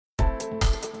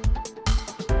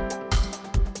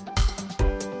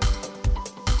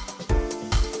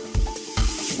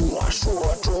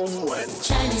说中文。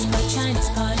 Chinese pot, Chinese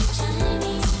pot,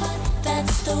 Chinese pot.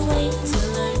 That's the way to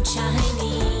learn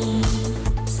Chinese.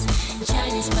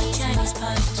 Chinese pot, Chinese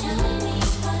pot,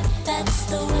 Chinese pot. That's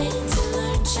the way to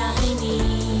learn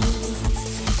Chinese.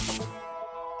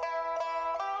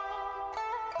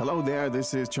 Hello there,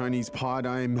 this is Chinese Pod.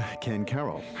 I'm Ken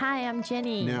Carroll. Hi, I'm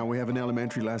Jenny. Now, we have an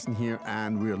elementary lesson here,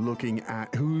 and we're looking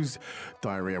at whose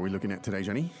diary are we looking at today,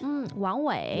 Jenny? Wang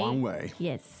Wei. Wang Wei.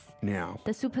 Yes, Now,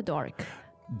 the super dork.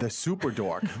 the super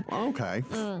dork. Okay.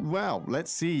 Well,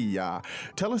 let's see.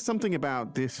 Tell us something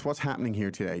about this. What's happening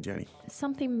here today, Jenny?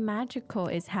 Something magical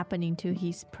is happening to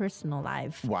his personal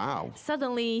life. Wow.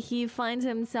 Suddenly, he finds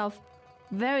himself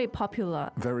very popular.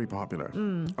 Very popular.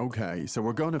 Okay, so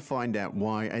we're going to find out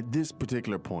why at this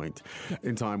particular point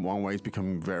in time, Wang Wei is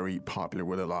becoming very popular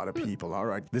with a lot of people. All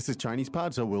right, this is Chinese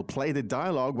Pod, so we'll play the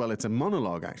dialogue. Well, it's a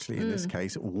monologue, actually, in this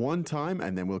case, one time,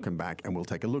 and then we'll come back and we'll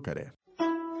take a look at it.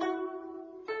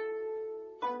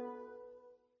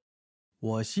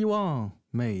 我希望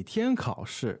每天考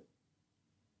试，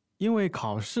因为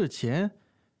考试前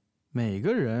每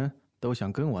个人都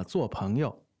想跟我做朋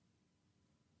友，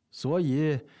所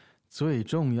以最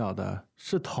重要的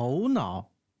是头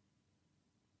脑。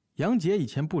杨姐以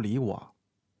前不理我，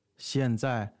现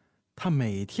在她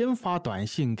每天发短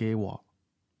信给我。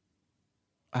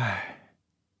唉，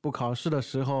不考试的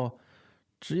时候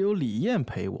只有李艳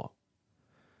陪我，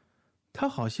她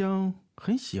好像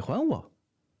很喜欢我。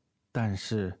但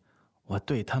是我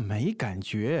对他没感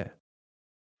觉。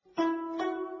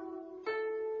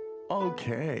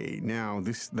 Okay, now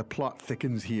the plot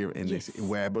thickens here in this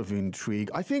web of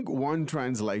intrigue. I think one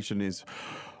translation is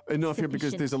enough here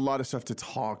because there's a lot of stuff to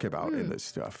talk about in this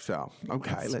stuff. So,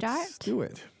 okay, let's do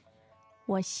it.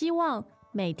 我希望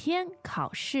每天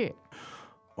考试，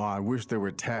 Well, I wish there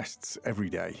were tests every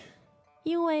day.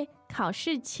 因为考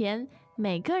试前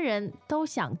每个人都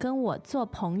想跟我做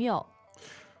朋友，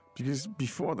 Because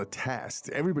before the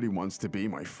test, everybody wants to be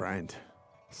my friend.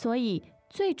 所以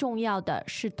最重要的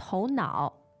是头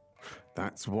脑。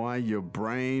 That's why your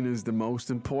brain is the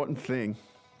most important thing.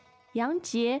 杨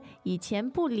杰以前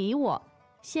不理我，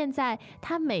现在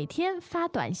他每天发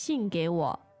短信给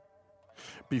我。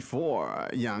 Before,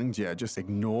 Yang Jie just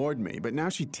ignored me, but now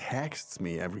she texts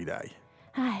me every day.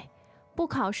 唉，不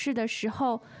考试的时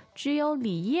候只有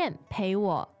李艳陪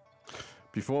我。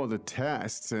 Before the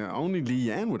tests, only Li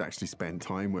Yan would actually spend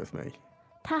time with me.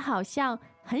 他好像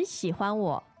很喜欢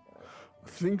我， I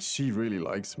think she really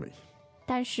likes me.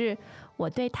 但是我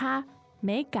对他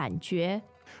没感觉。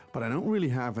 But I don't really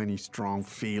have any strong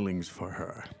feelings for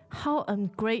her. How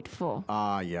ungrateful.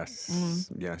 Yes.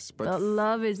 Yes, but But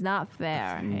love is not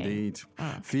fair. indeed.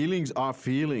 Feelings are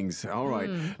feelings. All right.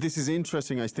 This is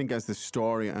interesting, I think, as the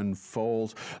story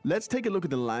unfolds. Let's take a look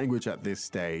at the language at this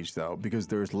stage, though, because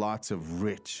there's lots of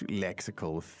rich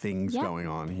lexical things Yeah. going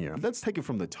on here. Let's take it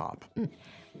from the top.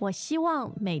 我希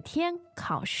望每天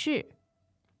考试。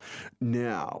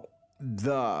 Now,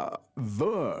 the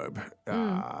verb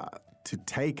to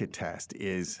take a test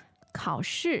is 考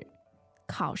试，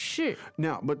考试。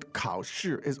 now, but 考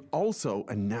试 is also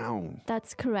a noun.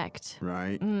 That's correct.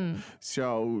 Right?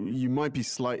 So you might be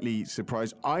slightly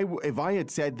surprised. If I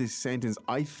had said this sentence,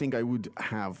 I think I would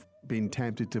have been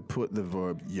tempted to put the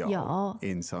verb 有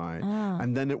inside.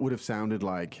 And then it would have sounded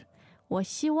like 我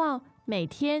希望每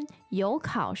天有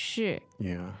考试。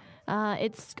 yeah.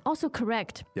 It's also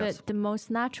correct, Yes. but the most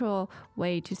natural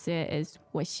way to say it is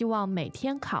我希望每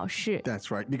天考试。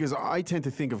 That's right. Because I tend to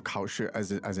think of 考试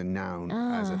as a noun,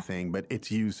 as a thing, but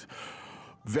it's used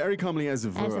very commonly as a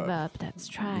verb. As a verb,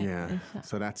 that's right. Yeah.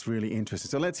 So that's really interesting.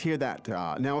 So let's hear that.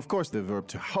 Now, of course, the verb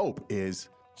to hope is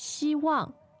希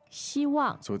望，希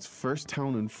望。 so it's first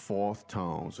tone and fourth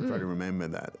tone. So try to remember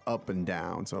that up and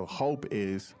down. So hope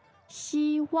is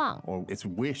希望， or it's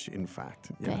wish, in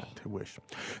fact. Yeah, Okay. to wish.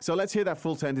 So let's hear that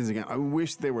full sentence again. I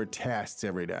wish there were tests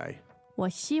every day. 我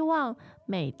希望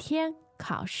每天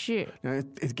考试。 Now,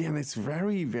 again, it's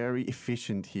very, very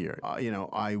efficient here.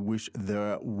 I wish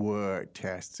there were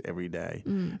tests every day.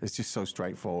 It's just so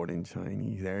straightforward in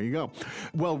Chinese. There you go.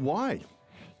 Well, why?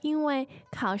 因为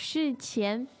考试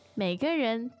前每个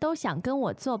人都想跟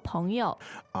我做朋友。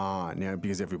 Now,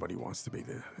 because everybody wants to be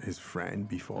his friend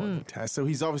before the test. So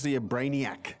he's obviously a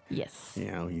brainiac. Yes.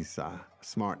 He's a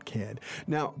smart kid.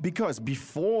 Now, because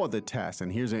before the test,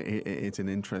 and it's an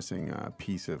interesting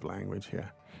piece of language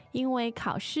here. 因为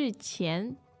考试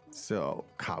前 So,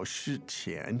 考试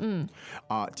前,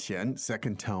 前,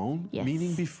 second tone, Yes.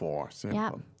 meaning before. Simple.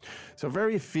 Yep. So,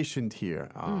 very efficient here.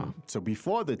 So,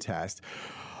 before the test,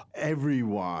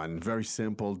 everyone, very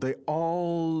simple, they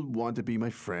all want to be my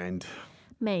friend.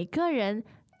 每个人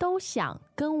都想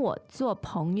跟我做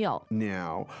朋友。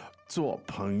 Now, 做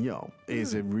朋友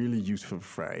is a really useful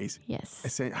phrase. Yes.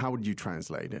 How would you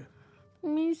translate it?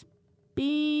 Means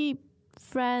be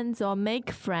friends or make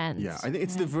friends. Yeah, I think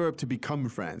it's the verb to become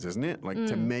friends, isn't it? Like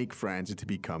to make friends and to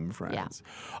become friends.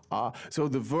 So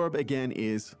the verb again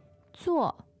is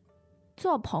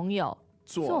做朋友。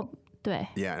做对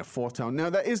Yeah, fourth tone. Now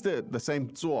that is the same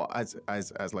做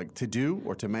as like to do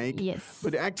or to make. Yes.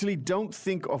 But actually don't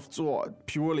think of 做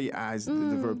purely as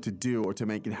the verb to do or to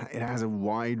make. It has a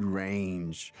wide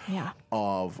range Yeah.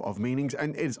 of meanings.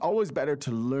 And it's always better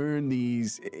to learn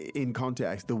these in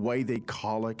context, the way they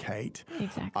collocate.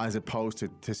 Exactly. As opposed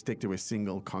to stick to a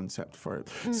single concept for it.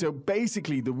 So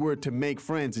basically the word to make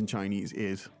friends in Chinese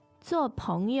is 做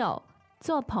朋友。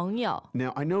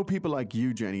 Now, I know people like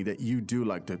you, Jenny, that you do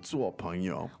like to 做朋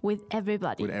友 with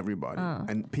everybody. with everybody.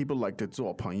 And people like to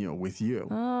做朋友 with you.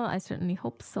 Oh, I certainly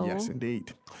hope so. Yes,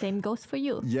 indeed. Same goes for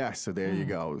you. Yes, so there you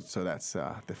go. So that's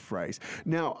the phrase.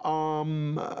 Now,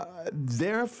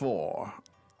 therefore,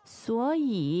 所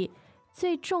以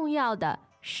最重要的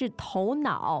是头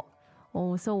脑。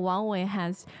Oh, so Wang Wei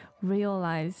has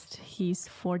realized his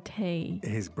forte.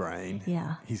 his brain,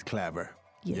 Yeah. he's clever.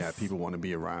 Yes. Yeah, people want to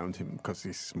be around him because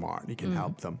he's smart. He can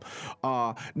help them.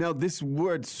 Now, this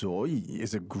word 所以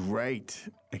is a great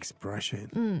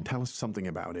expression. Tell us something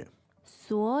about it.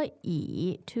 所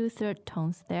以 two third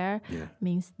tones there Yeah.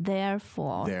 means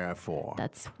therefore. Therefore.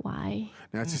 That's why.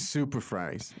 Now, it's a super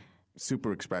phrase,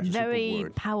 super expression, Very super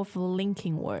word. powerful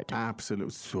linking word.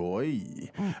 Absolute 所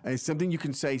以. It's something you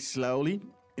can say slowly.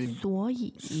 所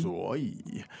以所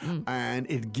以. And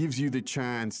it gives you the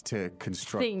chance to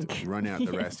construct, Think. run out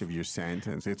the rest of your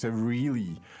sentence. It's a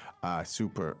really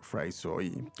super phrase, 所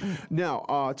以.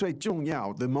 Now, 最重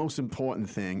要, the most important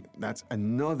thing, that's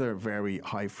another very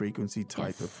high frequency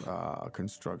type Yes. of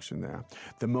construction there.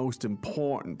 The most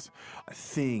important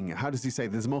thing, how does he say?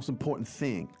 There's the most important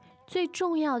thing. 最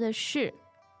重要的是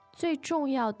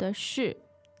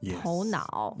头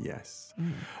脑。 Yes.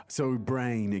 So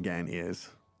brain again is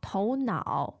头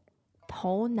脑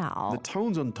the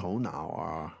tones on 头脑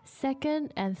are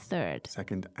second and third.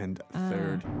 second and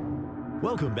third.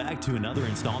 Welcome back to another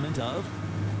installment of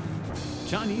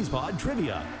Chinese Pod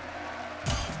Trivia.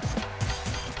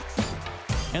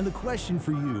 And the question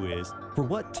for you is, for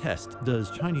what test does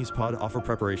Chinese Pod offer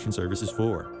preparation services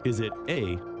for? Is it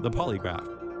A, the polygraph,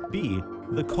 B,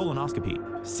 the colonoscopy,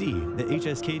 C, the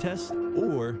HSK test,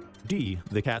 or D,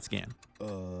 the CAT scan?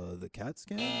 The CAT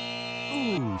scan?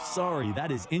 Ooh, sorry,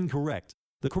 that is incorrect.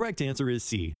 The correct answer is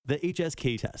C, the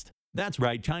HSK test. That's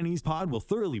right, Chinese Pod will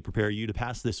thoroughly prepare you to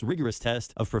pass this rigorous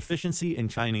test of proficiency in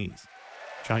Chinese.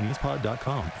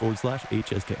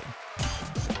 ChinesePod.com/HSK.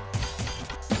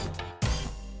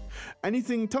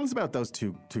 Tell us about those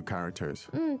two characters.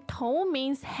 头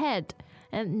means head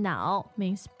and 脑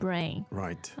means brain.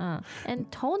 Right. And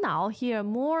头脑 here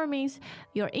more means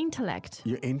your intellect.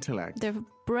 Your intellect. The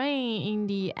brain in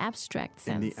the abstract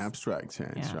sense. In the abstract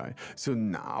sense, Yeah. right? So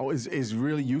now is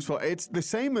really useful. It's the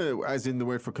same as in the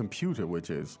word for computer, which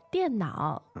is 电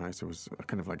脑 right. So it's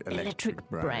kind of like Electric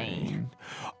brain.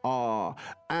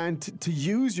 And to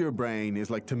use your brain is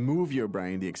like to move your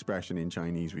brain. The expression in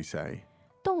Chinese we say.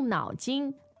 动脑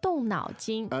筋 动脑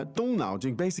筋 动脑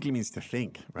筋 basically means to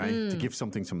think, right? To give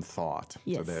something some thought. So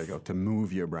Yes. there you go. To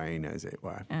move your brain, as it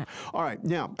were. All right.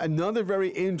 Now, another very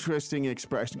interesting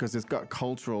expression because it's got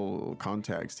cultural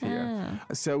context here.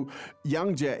 So,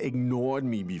 Yang Jie ignored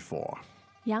me before.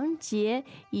 杨杰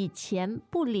以前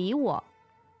不理我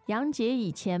杨杰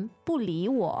以前不理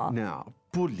我 Now,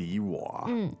 不理我.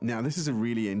 Now, this is a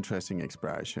really interesting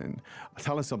expression.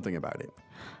 Tell us something about it.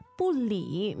 不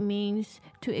理 means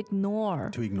to ignore.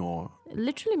 To ignore.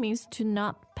 Literally means to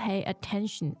not pay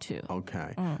attention to.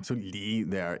 Okay. So, li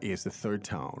there is the third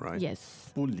tone, right?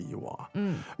 Yes. 不理我.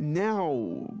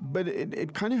 Now, but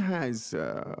it kind of has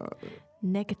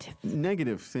Negative.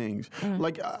 negative things.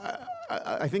 Like,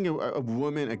 I think a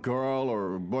woman, a girl,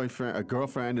 or a boyfriend, a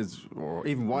girlfriend is, or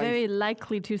even wife, Very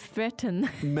likely to threaten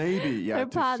maybe, yeah. her to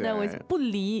partner say, with 不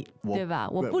理对吧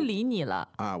我不理你了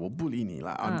我不理你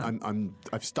了.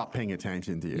 I've stopped paying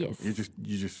attention to you. Yes. You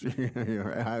just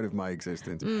you're out of my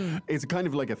existence. It's kind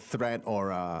of like a threat or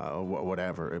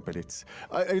whatever, but it's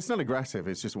not aggressive.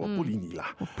 It's just 我不理你了.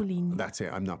我不理你 That's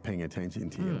it. I'm not paying attention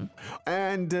to you.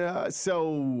 And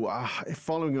so,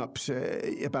 following up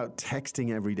about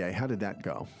texting every day, how did that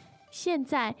go? 现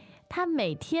在他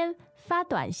每天发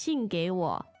短信给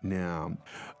我 Now,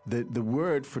 the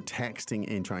word for texting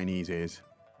in Chinese is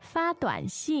发短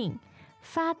信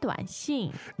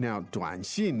now 短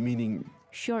信 meaning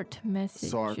short message.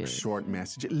 Short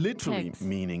message, literally Text.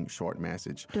 meaning short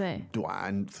message. 对，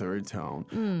短 third tone.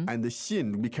 And the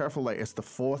xin, be careful, like it's the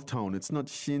fourth tone. It's not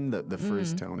xin, the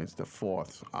first tone, it's the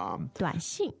fourth. 短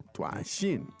信。短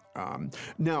信.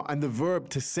 Now, and the verb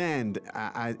to send,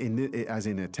 as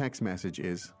in a text message,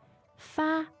 is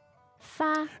发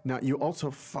now you also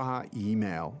发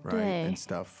email, right? 对 And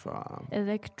stuff.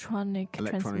 electronic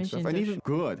Electronic transmission stuff. And even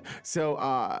good. So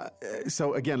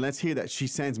again, let's hear that. She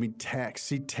sends me texts.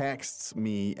 She texts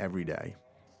me every day.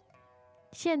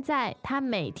 现在他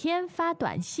每天发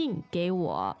短信给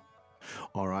我。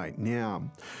 All right, now,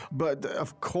 but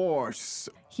of course,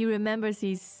 He remembers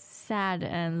his sad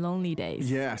and lonely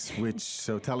days. yes,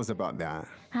 so tell us about that.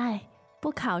 唉，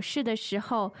不考试的时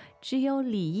候，只有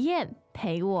李燕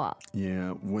陪我。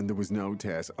 Yeah, when there was no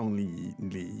test, only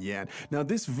Li Yan. Now,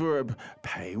 this verb,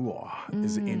 陪我,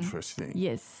 is interesting.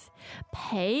 Yes,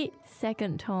 陪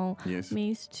second tone Yes.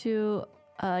 means to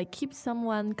keep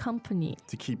someone company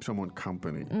To keep someone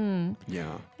company.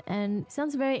 Yeah, and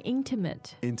sounds very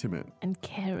intimate intimate. and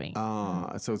caring.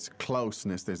 So it's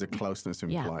closeness. There's a closeness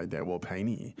Yeah. implied there. Well, 陪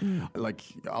你. Like,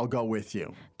 I'll go with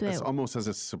you. 对。 It's almost as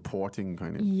a supporting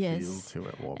kind of Yes. feel to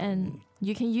it. 我陪 And 你.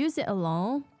 you can use it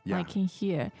alone, Yeah. like in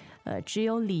here. 只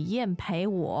有李燕陪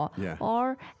我 Yeah.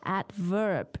 or add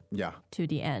verb Yeah, to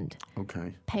the end.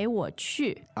 okay. 陪我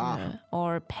去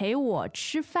or 陪我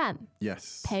吃饭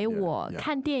Yes. 陪 yeah, 我 yeah.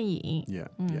 看电影 Yeah.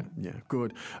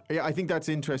 Good. Yeah, I think that's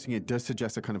interesting. It does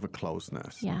suggest a kind of a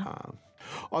closeness. Yeah.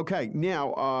 Okay,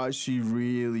 now she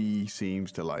really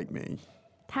seems to like me.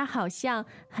 他好像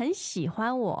很喜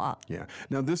欢我 Yeah.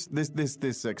 Now this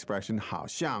expression 好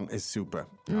像 is super.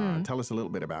 Tell us a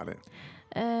little bit about it.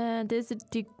 There's a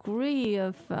degree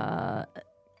of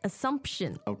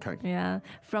assumption Okay. yeah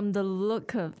from the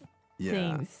look of Yeah.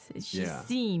 things she Yeah.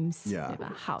 seems Yeah. 对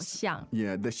吧好像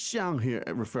Yeah, the 像 here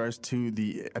refers to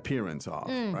the appearance of,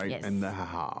 right? yes. And the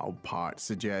好 part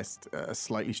suggests a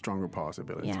slightly stronger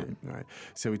possibility, Yeah. right?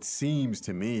 So it seems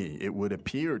to me, it would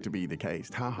appear to be the case.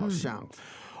 他好像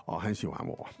很喜欢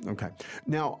我. Okay.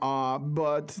 Now,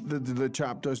 but the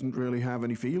chap doesn't really have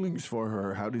any feelings for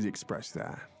her. How does he express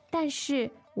that? 但是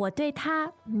我对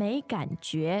他没感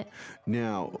觉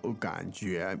Now, 感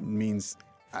觉 means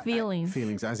Feelings.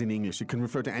 Feelings, as in English. It can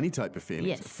refer to any type of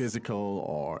feelings, Yes. physical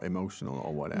or emotional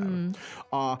or whatever.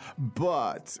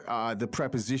 But the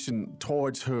preposition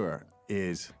towards her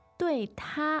is 对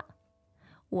他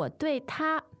我对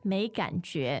他没感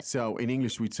觉 so in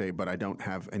English we'd say, but I don't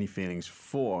have any feelings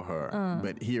for her.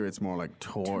 But here it's more like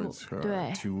towards her,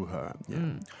 对 to her.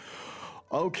 Yeah.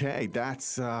 Okay,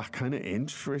 that's kind of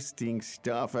interesting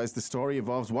stuff as the story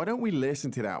evolves. Why don't we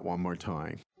listen to that one more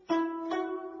time?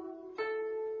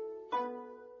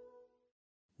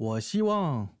 我希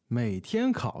望每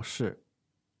天考试，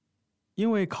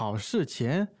因为考试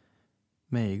前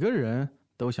每个人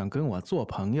都想跟我做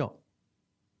朋友，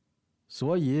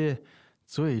所以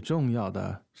最重要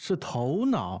的是头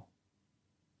脑。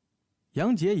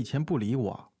杨杰以前不理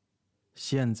我，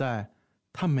现在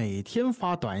他每天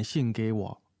发短信给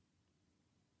我。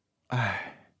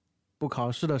唉，不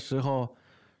考试的时候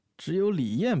只有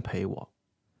李燕陪我，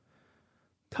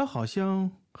她好像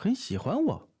很喜欢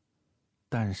我。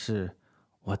但是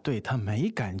我对他没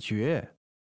感觉。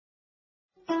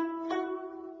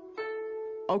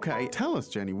 Okay, tell us,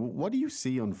 Jenny, what do you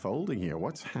see unfolding here?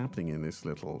 What's happening in this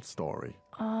little story?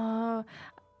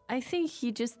 I think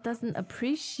he just doesn't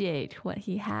appreciate what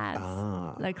he has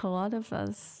like a lot of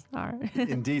us are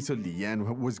Indeed, so Li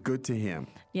Yan was good to him.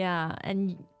 yeah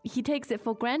and he takes it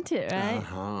for granted right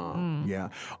Yeah.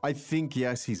 I think,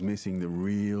 yes, he's missing the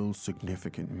real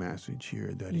significant message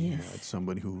here that he Yes. had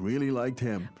somebody who really liked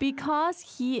him. because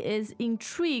he is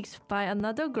intrigued by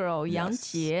another girl Yang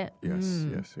Jie Yes,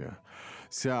 yeah.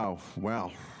 So,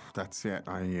 well, that's it.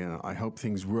 I hope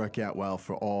things work out well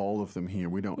for all of them here.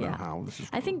 We don't know Yeah. how this is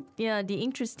I going. think the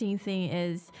interesting thing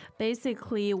is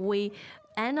basically we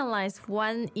analyze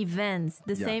one event,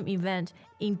 the Yeah. same event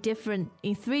in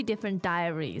three different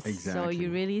diaries. So Exactly. you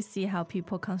really see how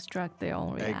people construct their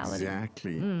own reality.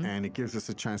 Exactly. And it gives us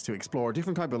a chance to explore a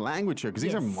different type of language here because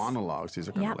these are Yes. monologues. These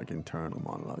are kind Yep. of like internal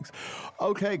monologues.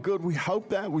 Okay, good. We hope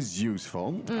that was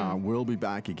useful. We'll be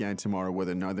back again tomorrow with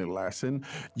another lesson.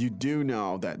 You do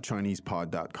know that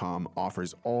ChinesePod.com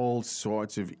offers all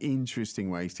sorts of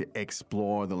interesting ways to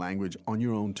explore the language on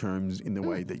your own terms in the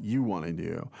way that you want to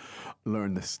do.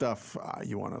 Learn the stuff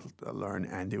you want to learn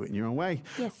and do it in your own way.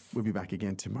 Yes. We'll be back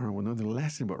again tomorrow with another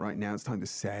lesson. But right now it's time to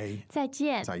say 再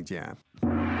见。再见.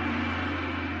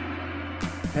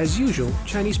 As usual,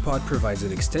 ChinesePod provides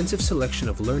an extensive selection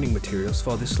of learning materials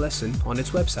for this lesson on its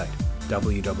website,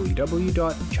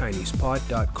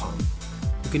 www.chinesepod.com.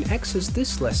 You can access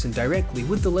this lesson directly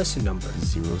with the lesson number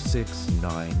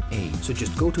 0698. So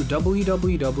just go to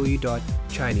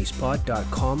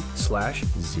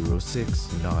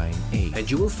www.chinesepod.com/0698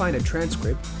 and you will find a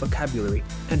transcript, vocabulary,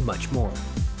 and much more.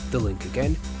 The link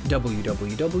again,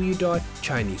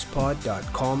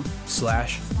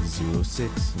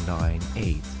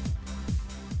 www.chinesepod.com/0698.